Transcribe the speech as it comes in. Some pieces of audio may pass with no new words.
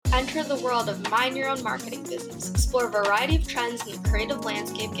enter the world of Mind Your Own Marketing Business. Explore a variety of trends in the creative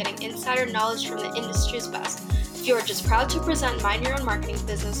landscape, getting insider knowledge from the industry's best. Fjorge is proud to present Mind Your Own Marketing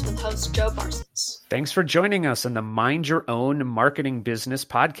Business with host Joe Barsness. Thanks for joining us on the Mind Your Own Marketing Business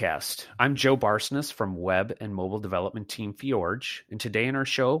podcast. I'm Joe Barsness from Web and Mobile Development Team Fjorge, and today in our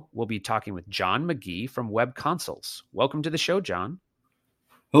show, we'll be talking with John McGee from Web Consoles. Welcome to the show, John.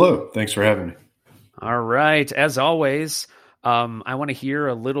 Hello. Thanks for having me. All right. As always, I want to hear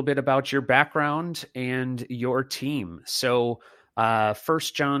a little bit about your background and your team. So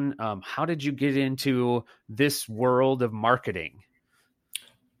first, John, how did you get into this world of marketing?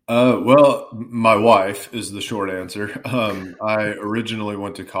 Well, my wife is the short answer. I originally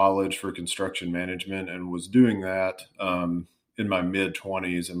went to college for construction management and was doing that in my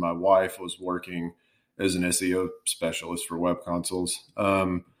mid-20s, and my wife was working as an SEO specialist for Web Consoles.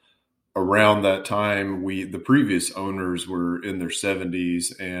 Around that time, the previous owners were in their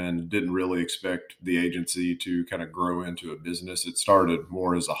 70s and didn't really expect the agency to kind of grow into a business. It started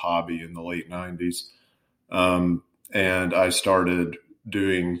more as a hobby in the late 90s. And I started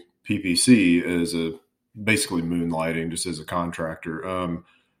doing PPC as basically moonlighting, just as a contractor.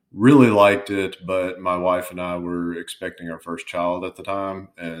 Really liked it, but my wife and I were expecting our first child at the time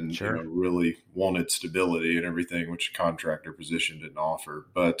and Sure. really wanted stability and everything, which a contractor position didn't offer.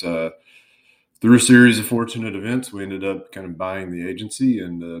 But through a series of fortunate events, we ended up kind of buying the agency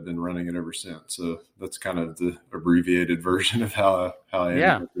and been running it ever since. So that's kind of the abbreviated version of how I ended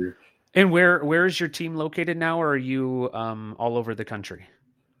up here. And where is your team located now, or are you all over the country?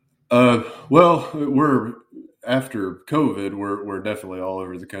 Well, we're after COVID, we're definitely all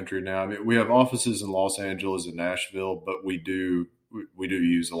over the country now. I mean, we have offices in Los Angeles and Nashville, but we do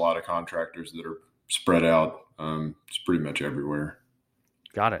use a lot of contractors that are spread out. It's pretty much everywhere.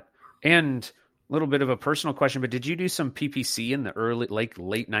 Got it. And a little bit of a personal question, but did you do some PPC in the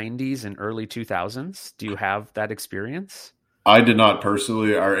late 90s and early 2000s? Do you have that experience? I did not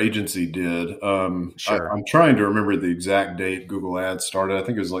personally. Our agency did. Sure. I'm trying to remember the exact date Google Ads started. I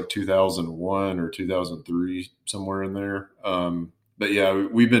think it was like 2001 or 2003, somewhere in there. But yeah,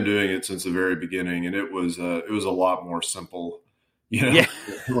 we've been doing it since the very beginning, and it was a lot more simple,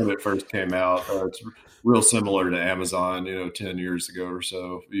 when it first came out. It's real similar to Amazon, 10 years ago or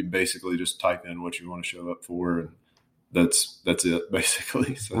so. You basically just type in what you want to show up for, and that's it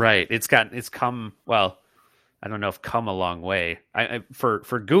basically. So. Right. It's come, well, I don't know if come a long way.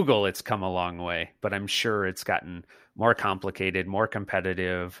 For Google, it's come a long way, but I'm sure it's gotten more complicated, more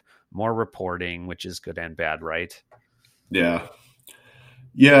competitive, more reporting, which is good and bad, right? Yeah.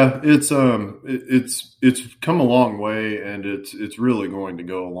 Yeah, it's come a long way, and it's really going to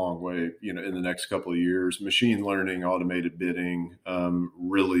go a long way, in the next couple of years. Machine learning, automated bidding,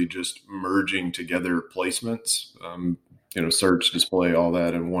 really just merging together placements, search, display, all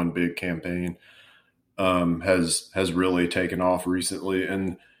that in one big campaign. Has really taken off recently,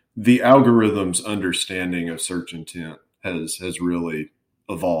 and the algorithm's understanding of search intent has really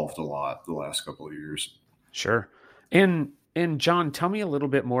evolved a lot the last couple of years. Sure. And John, tell me a little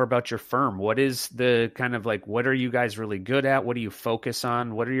bit more about your firm. What is the kind of what are you guys really good at? What do you focus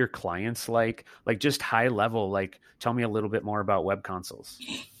on? What are your clients like? Just high level, tell me a little bit more about Web Consoles.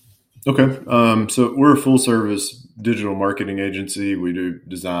 Okay. So we're a full service digital marketing agency. We do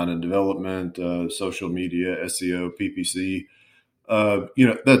design and development, social media, SEO, PPC.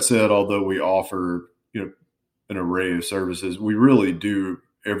 That said, although we offer, an array of services, we really do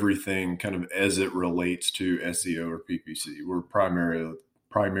everything kind of as it relates to SEO or PPC. We're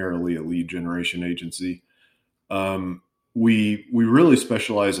primarily a lead generation agency. We really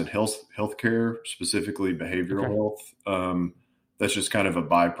specialize in healthcare, specifically behavioral health. That's just kind of a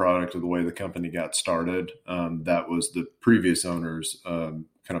byproduct of the way the company got started. That was the previous owner's kind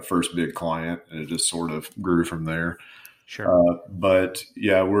of first big client, and it just sort of grew from there. Sure. But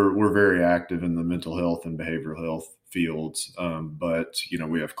yeah, we're very active in the mental health and behavioral health fields. But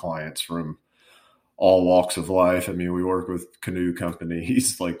we have clients from all walks of life. I mean, we work with canoe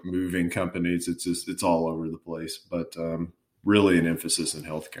companies, like moving companies. It's all over the place, but really an emphasis in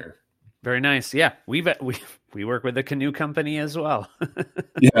healthcare. Very nice. Yeah, we work with a canoe company as well.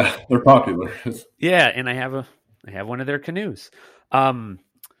 Yeah, they're popular. Yeah, and I have one of their canoes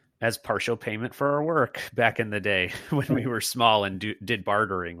as partial payment for our work back in the day when we were small and did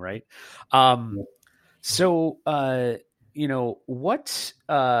bartering, right? So,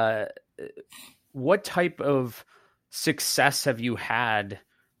 what type of success have you had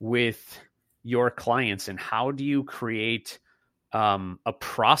with your clients, and how do you create a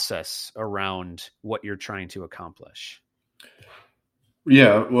process around what you're trying to accomplish?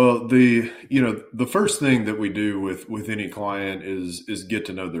 Yeah, well, the first thing that we do with any client is get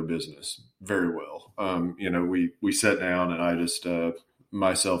to know their business very well. We sit down and I just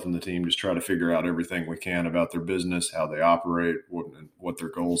myself and the team just try to figure out everything we can about their business, how they operate, what their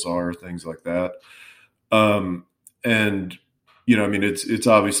goals are, things like that. And I mean, it's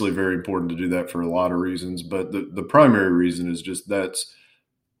obviously very important to do that for a lot of reasons, but the primary reason is just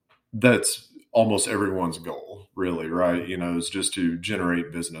that's almost everyone's goal, really, right? Is just to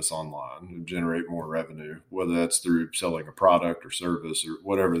generate business online, generate more revenue, whether that's through selling a product or service or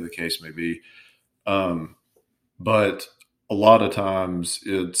whatever the case may be. But a lot of times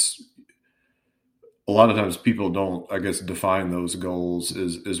people don't, I guess, define those goals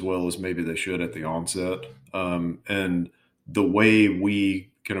as well as maybe they should at the onset. And the way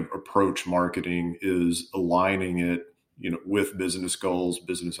we kind of approach marketing is aligning it, with business goals,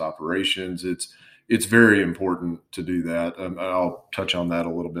 business operations. It's very important to do that. I'll touch on that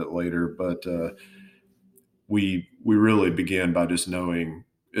a little bit later, but we really begin by just knowing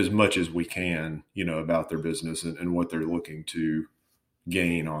as much as we can, about their business and what they're looking to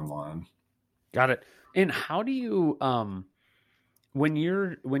gain online. Got it. And how do you, when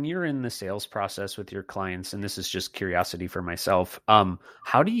you're in the sales process with your clients, and this is just curiosity for myself,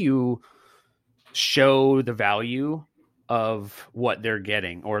 how do you show the value of what they're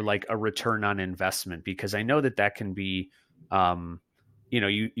getting, or like a return on investment? Because I know that can be,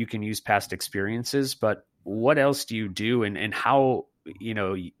 you can use past experiences, but what else do you do? And how,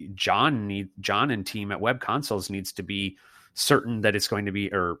 John and team at Web Consoles needs to be certain that it's going to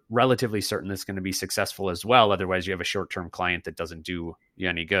be, or relatively certain that's going to be successful as well. Otherwise you have a short-term client that doesn't do you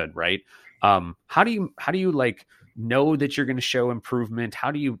any good. Right. How do you like know that you're going to show improvement?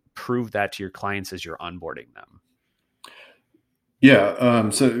 How do you prove that to your clients as you're onboarding them? Yeah.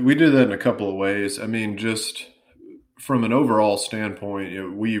 So we do that in a couple of ways. I mean, just from an overall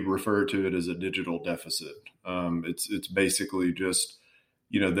standpoint, we refer to it as a digital deficit. It's basically just,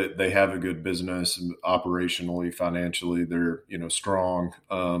 that they have a good business operationally, financially, they're, strong,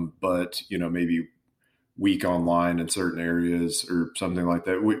 but, maybe weak online in certain areas or something like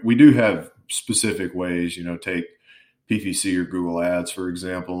that. We do have specific ways, take PPC or Google Ads, for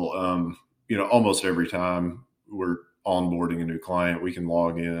example. Almost every time we're onboarding a new client, we can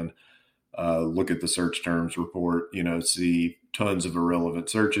log in, look at the search terms report, see tons of irrelevant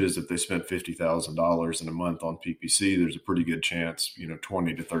searches. If they spent $50,000 in a month on PPC, there's a pretty good chance,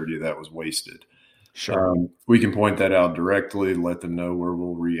 20 to 30 of that was wasted. Sure. We can point that out directly, let them know where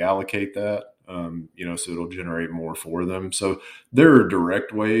we'll reallocate that, so it'll generate more for them. So there are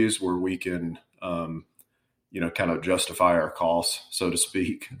direct ways where we can, kind of justify our costs, so to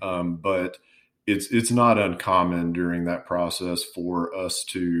speak. But it's not uncommon during that process for us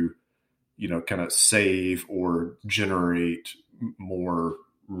to, kind of save or generate more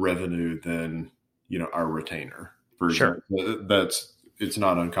revenue than, our retainer. For Sure. example, it's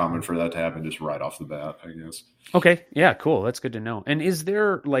not uncommon for that to happen just right off the bat, I guess. Okay. Yeah, cool. That's good to know. And is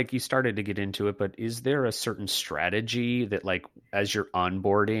there, like, you started to get into it, but is there a certain strategy that, like, as you're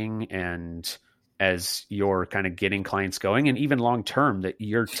onboarding and as you're kind of getting clients going, and even long term, that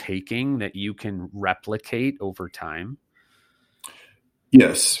you're taking that you can replicate over time?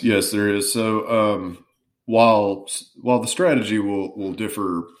 Yes, there is. So while the strategy will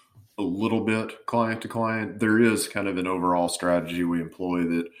differ a little bit client to client, there is kind of an overall strategy we employ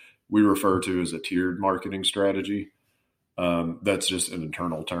that we refer to as a tiered marketing strategy. That's just an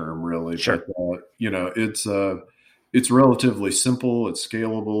internal term, really. Sure. But, it's relatively simple, it's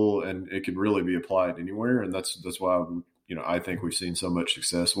scalable, and it can really be applied anywhere. And that's why, I think we've seen so much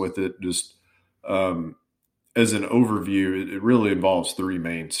success with it. Just as an overview, it really involves three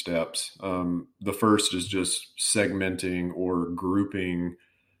main steps. The first is just segmenting or grouping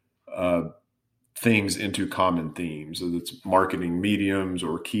things into common themes. So that's marketing mediums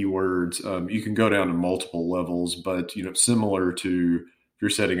or keywords. You can go down to multiple levels, but, similar to if you're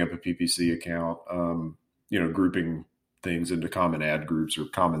setting up a PPC account, grouping things into common ad groups or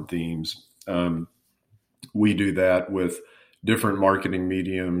common themes. We do that with different marketing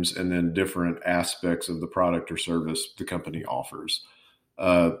mediums and then different aspects of the product or service the company offers.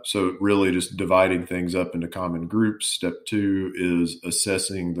 So really just dividing things up into common groups. Step two is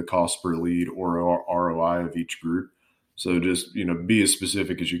assessing the cost per lead or ROI of each group. So just, be as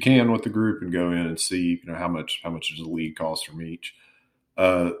specific as you can with the group and go in and see, how much does a lead cost from each.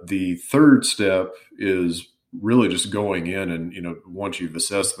 The third step is really just going in and, once you've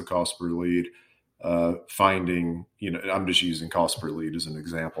assessed the cost per lead, finding, I'm just using cost per lead as an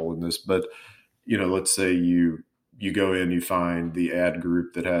example in this, but, let's say you go in, you find the ad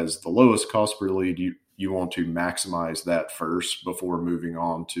group that has the lowest cost per lead. you want to maximize that first before moving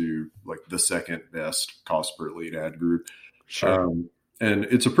on to like the second best cost per lead ad group. Sure. And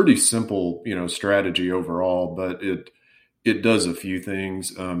it's a pretty simple, strategy overall, but it does a few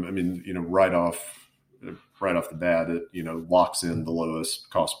things. Right off the bat, it, locks in the lowest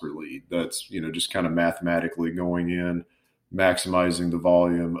cost per lead. That's, just kind of mathematically going in, maximizing the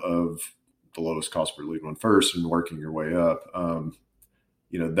volume of the lowest cost per lead one first and working your way up.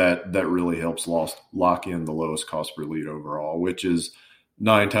 That really helps lock in the lowest cost per lead overall, which is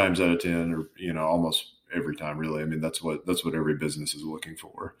 9 times out of 10, or, almost every time really. I mean, that's what every business is looking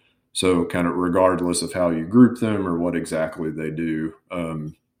for. So kind of regardless of how you group them or what exactly they do,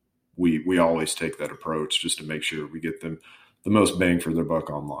 we always take that approach just to make sure we get them the most bang for their buck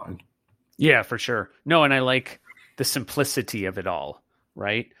online. Yeah, for sure. No, and I like the simplicity of it all,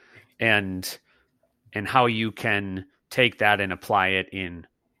 right? And how you can take that and apply it in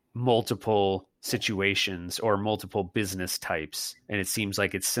multiple situations or multiple business types. And it seems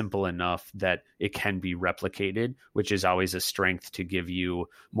like it's simple enough that it can be replicated, which is always a strength to give you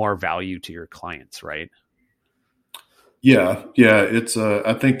more value to your clients, right? Yeah. It's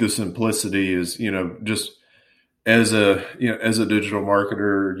I think the simplicity is, just as a digital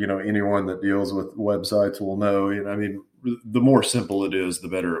marketer, anyone that deals with websites will know, the more simple it is, the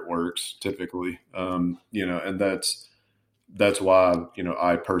better it works typically. And that's why,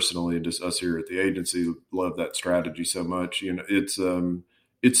 I personally, and just us here at the agency, love that strategy so much. It's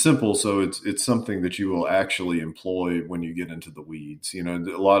simple. So it's something that you will actually employ when you get into the weeds. A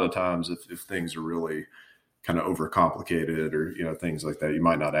lot of times if things are really kind of overcomplicated or, things like that, you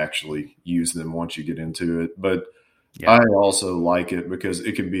might not actually use them once you get into it. But yeah. I also like it because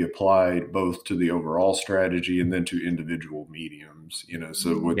it can be applied both to the overall strategy and then to individual mediums,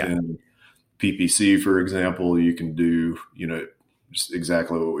 so within PPC, for example, you can do, just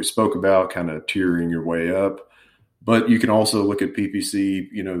exactly what we spoke about, kind of tiering your way up. But you can also look at PPC,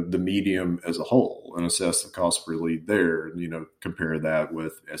 the medium as a whole and assess the cost per lead there, and, compare that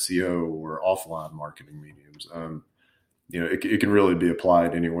with SEO or offline marketing mediums. It can really be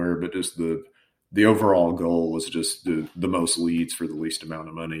applied anywhere, but just the overall goal is just the most leads for the least amount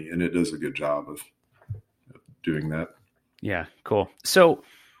of money. And it does a good job of doing that. Yeah, cool. So,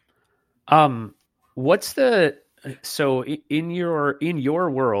 so in your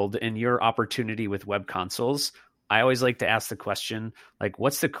world and your opportunity with web consoles, I always like to ask the question, like,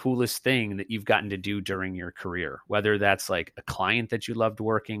 what's the coolest thing that you've gotten to do during your career? Whether that's like a client that you loved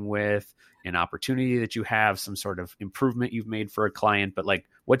working with, an opportunity that you have, some sort of improvement you've made for a client, but like,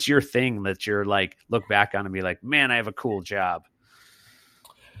 what's your thing that you're like, look back on and be like, man, I have a cool job?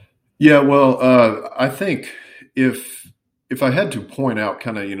 Yeah, well, I think if I had to point out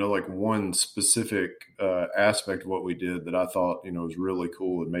kind of, like one specific aspect of what we did that I thought, was really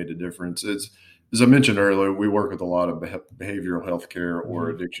cool and made a difference, it's, as I mentioned earlier, we work with a lot of behavioral healthcare or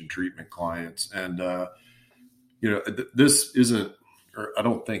addiction treatment clients. And, this isn't, or I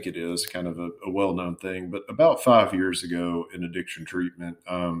don't think it is, kind of a well-known thing, but about 5 years ago in addiction treatment,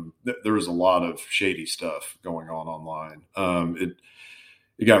 there was a lot of shady stuff going on online.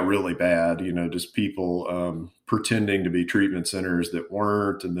 It got really bad, just people pretending to be treatment centers that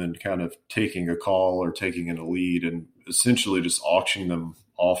weren't, and then kind of taking a call or taking in a lead and essentially just auctioning them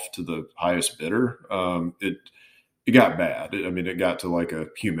off to the highest bidder. It got bad. It got to like a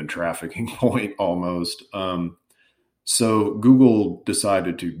human trafficking point almost. So Google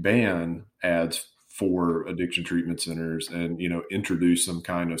decided to ban ads for addiction treatment centers and, introduce some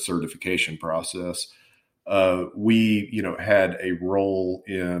kind of certification process. We, had a role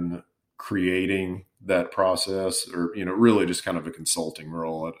in creating that process, or, really just kind of a consulting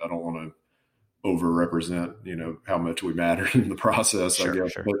role. I don't want to overrepresent, how much we matter in the process, I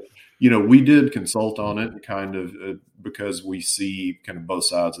guess. Sure. But, we did consult on it and kind of because we see kind of both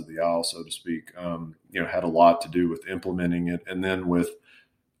sides of the aisle, so to speak, had a lot to do with implementing it and then with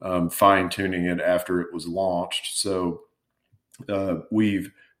fine tuning it after it was launched. So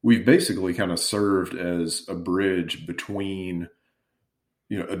we've basically kind of served as a bridge between,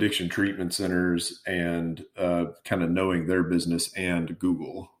 addiction treatment centers and kind of knowing their business and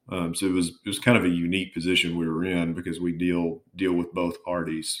Google. So it was kind of a unique position we were in because we deal with both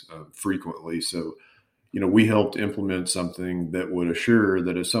parties frequently. So, we helped implement something that would assure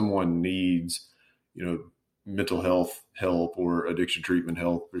that if someone needs, mental health help or addiction treatment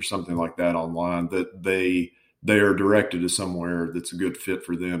help or something like that online, that they are directed to somewhere that's a good fit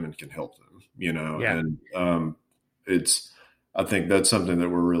for them and can help them, Yeah. And I think that's something that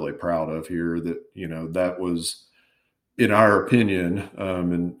we're really proud of here, that, that was, in our opinion,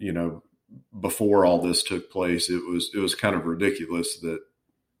 and, before all this took place, it was kind of ridiculous that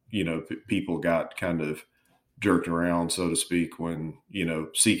people got kind of jerked around, so to speak, when,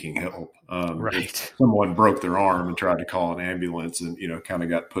 seeking help. Right. If someone broke their arm and tried to call an ambulance and, kind of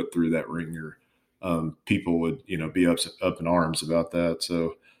got put through that ringer, people would, be up in arms about that.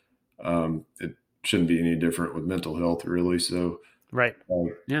 So it shouldn't be any different with mental health, really. So, right.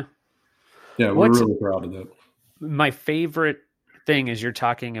 Yeah. Yeah, we're really proud of that. My favorite thing is you're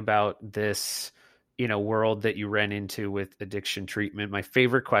talking about this, world that you ran into with addiction treatment. My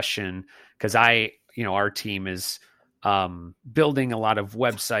favorite question, because our team is building a lot of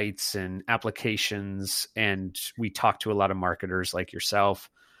websites and applications, and we talk to a lot of marketers like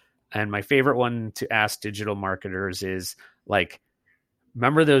yourself. And my favorite one to ask digital marketers is like,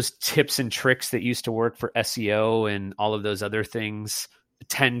 remember those tips and tricks that used to work for SEO and all of those other things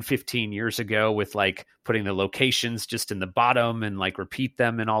 10, 15 years ago with like putting the locations just in the bottom and like repeat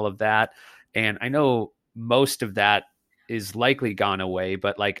them and all of that? And I know most of that is likely gone away,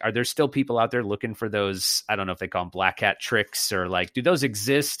 but like, are there still people out there looking for those? I don't know if they call them black hat tricks, or like, do those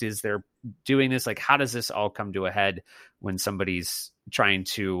exist? Is there doing this? Like, how does this all come to a head when somebody's trying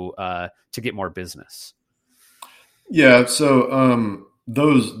to get more business? Yeah. So,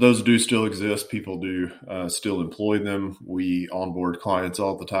 those do still exist. People do still employ them. We onboard clients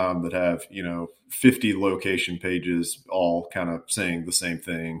all the time that have, 50 location pages, all kind of saying the same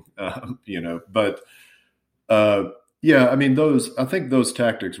thing, but yeah, I mean, I think those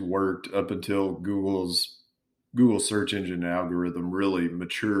tactics worked up until Google search engine algorithm really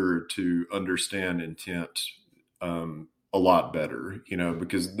matured to understand intent a lot better,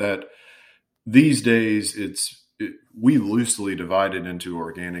 because these days we loosely divide it into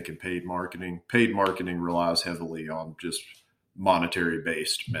organic and paid marketing. Paid marketing relies heavily on just monetary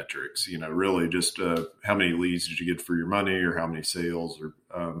based metrics, really just how many leads did you get for your money, or how many sales,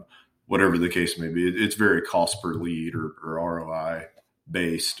 or whatever the case may be. It's very cost per lead or ROI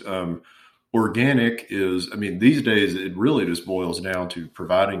based. Organic is, these days it really just boils down to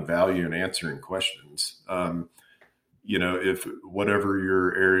providing value and answering questions. If whatever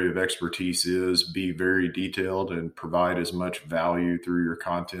your area of expertise is, be very detailed and provide as much value through your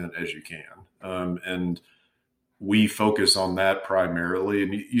content as you can. And we focus on that primarily.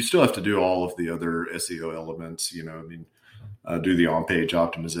 And you still have to do all of the other SEO elements, do the on-page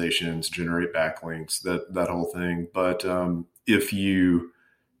optimizations, generate backlinks, that whole thing. But if you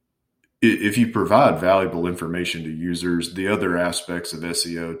provide valuable information to users, the other aspects of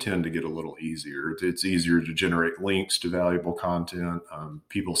SEO tend to get a little easier. It's easier to generate links to valuable content.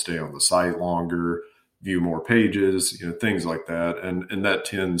 People stay on the site longer, view more pages, things like that. And that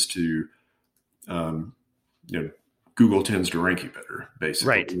tends to, Google tends to rank you better,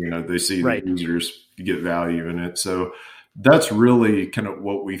 basically. Right. They see the users get value in it. So that's really kind of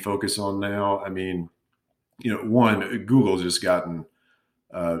what we focus on now. One, Google's just gotten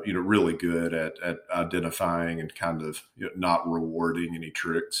really good at identifying and kind of not rewarding any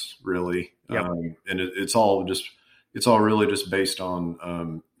tricks, really. Yep. And it's all really just based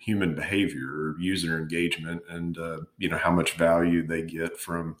on human behavior or user engagement, and how much value they get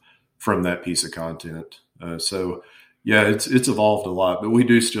from that piece of content. So yeah, it's evolved a lot, but we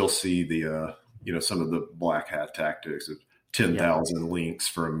do still see the some of the black hat tactics of 10,000 links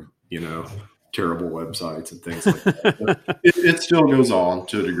from terrible websites and things like that. It still goes on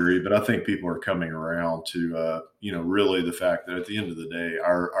to a degree, but I think people are coming around to, really the fact that at the end of the day,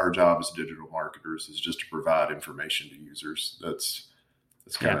 our job as digital marketers is just to provide information to users. That's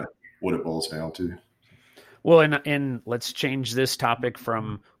kind of what it boils down to. Well, and let's change this topic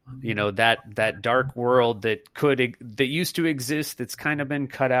from, that dark world that used to exist, that's kind of been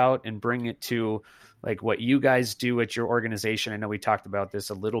cut out, and bring it to like what you guys do at your organization. I know we talked about this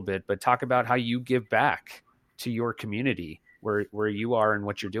a little bit, but talk about how you give back to your community where you are and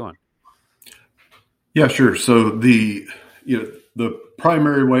what you're doing. Yeah, sure. So the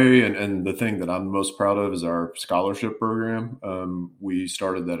primary way and the thing that I'm most proud of is our scholarship program. We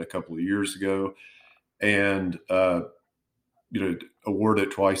started that a couple of years ago, and award it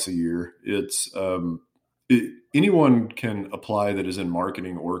twice a year. It's anyone can apply that is in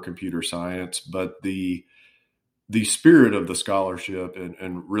marketing or computer science, but the spirit of the scholarship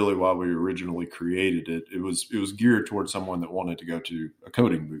and really why we originally created it, it was geared towards someone that wanted to go to a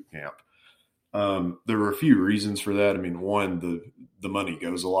coding boot camp. There were a few reasons for that. One, the money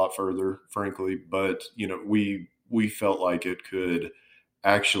goes a lot further, frankly, but we felt like it could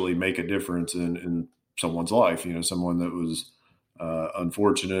actually make a difference in someone's life. Someone that was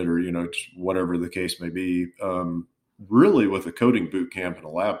unfortunate, or whatever the case may be. Really, with a coding boot camp and a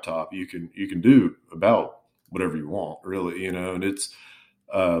laptop, you can do about whatever you want, really. And it's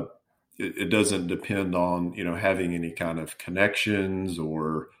it doesn't depend on having any kind of connections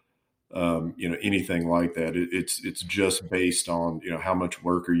or anything like that. It's just based on, how much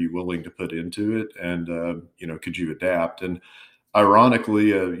work are you willing to put into it, and could you adapt? And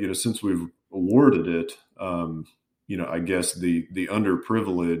ironically, since we've awarded it, I guess the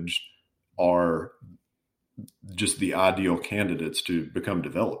underprivileged are just the ideal candidates to become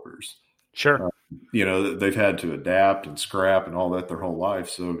developers. Sure. They've had to adapt and scrap and all that their whole life.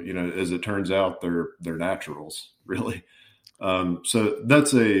 So, as it turns out, they're naturals, really. So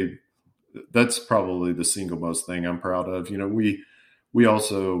that's probably the single most thing I'm proud of. We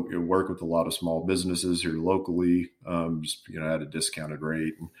also work with a lot of small businesses here locally, just, at a discounted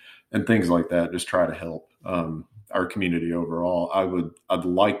rate and things like that. Just try to help our community overall. I'd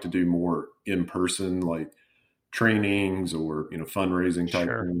like to do more in person, like trainings or fundraising type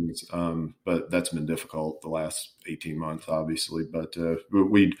things, but that's been difficult the last 18 months, obviously. But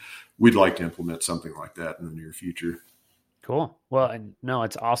we'd like to implement something like that in the near future. Cool. Well, and no,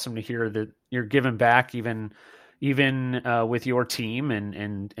 it's awesome to hear that you're giving back, even with your team,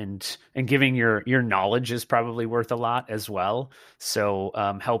 and giving your knowledge is probably worth a lot as well. So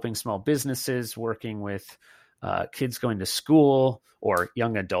helping small businesses, working with kids going to school, or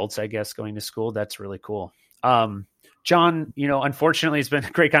young adults, I guess, going to school, that's really cool. John, unfortunately it's been a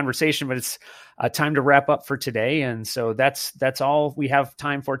great conversation, but it's time to wrap up for today. And so that's all we have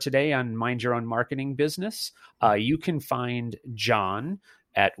time for today on Mind Your Own Marketing Business. You can find John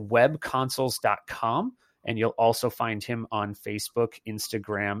at webconsoles.com, and you'll also find him on Facebook,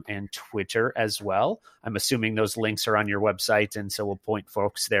 Instagram, and Twitter as well. I'm assuming those links are on your website, and so we'll point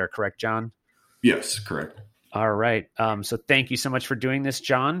folks there. Correct, John? Yes, correct. All right. So thank you so much for doing this,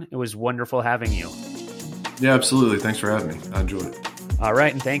 John. It was wonderful having you. Yeah, absolutely. Thanks for having me. I enjoyed it. All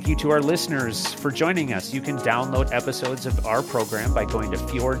right. And thank you to our listeners for joining us. You can download episodes of our program by going to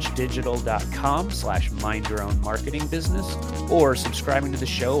fjorgedigital.com/mindyourownmarketingbusiness or subscribing to the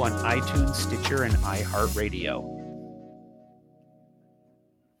show on iTunes, Stitcher, and iHeartRadio.